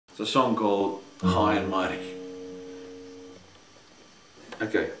a song called High and Mighty.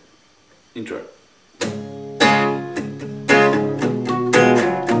 Okay, intro.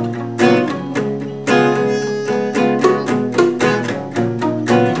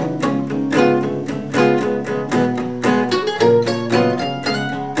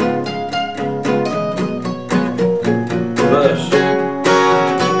 Verse.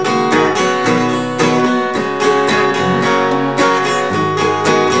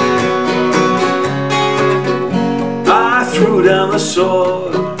 Threw down the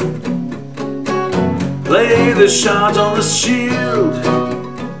sword, laid the shot on the shield,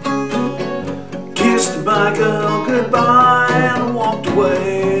 kissed my girl goodbye and walked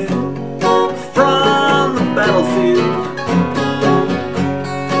away from the battlefield.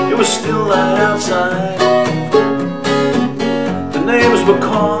 It was still light outside, the neighbors were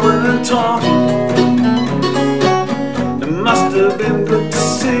calling and talking. It must have been good to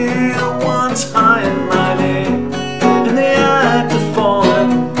see the ones high and mighty in the act of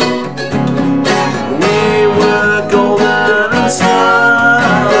falling. We were golden and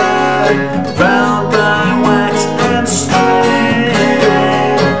starlight, bound by wax and string,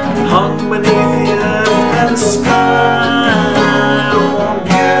 hung beneath the earth and sky on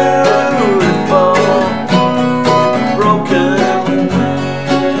beautiful broken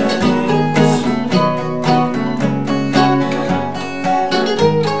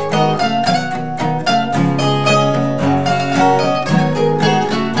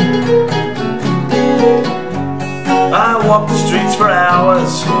I walked the streets for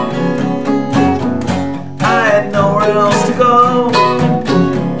hours, I had nowhere else to go.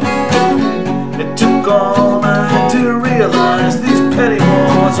 It took all night to realize these petty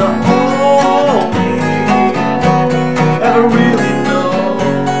wars are all we ever really know.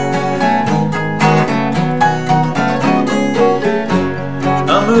 I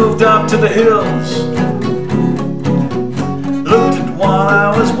moved up to the hills, looked at what I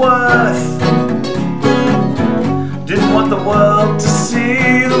was worth. Didn't want the world to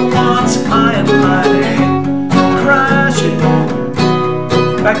see the ones high and mighty crashing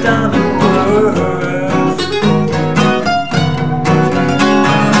back down to earth.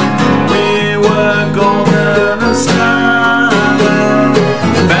 We were golden and scarlet,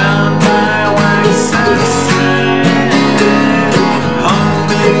 bound by wax and string, hung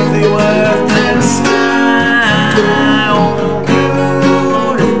beneath the earth and sky on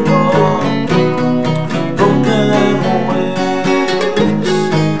beautiful broken.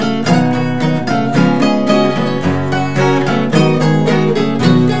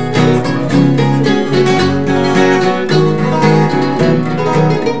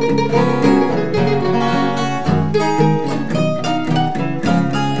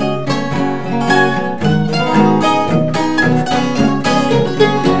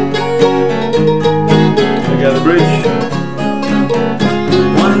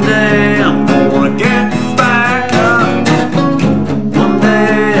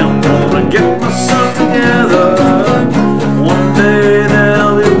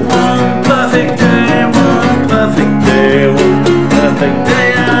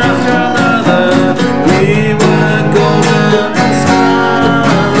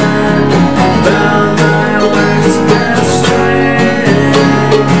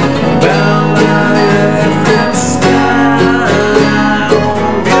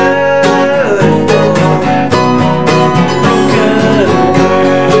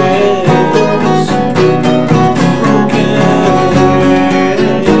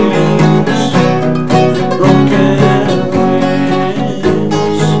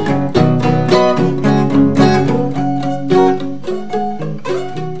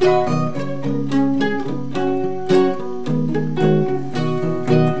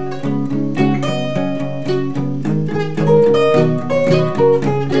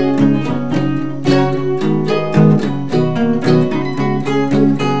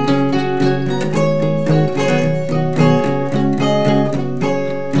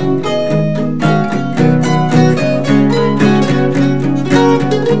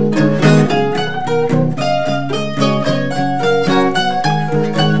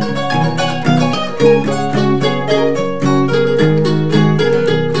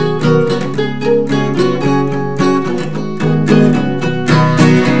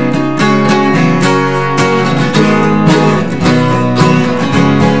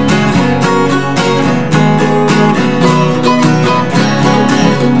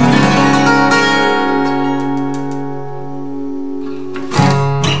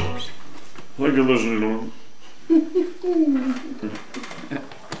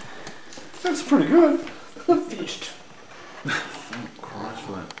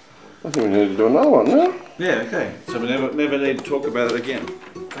 I think we need to do another one now. Yeah, okay. So we never need to talk about it again.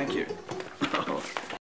 Thank you.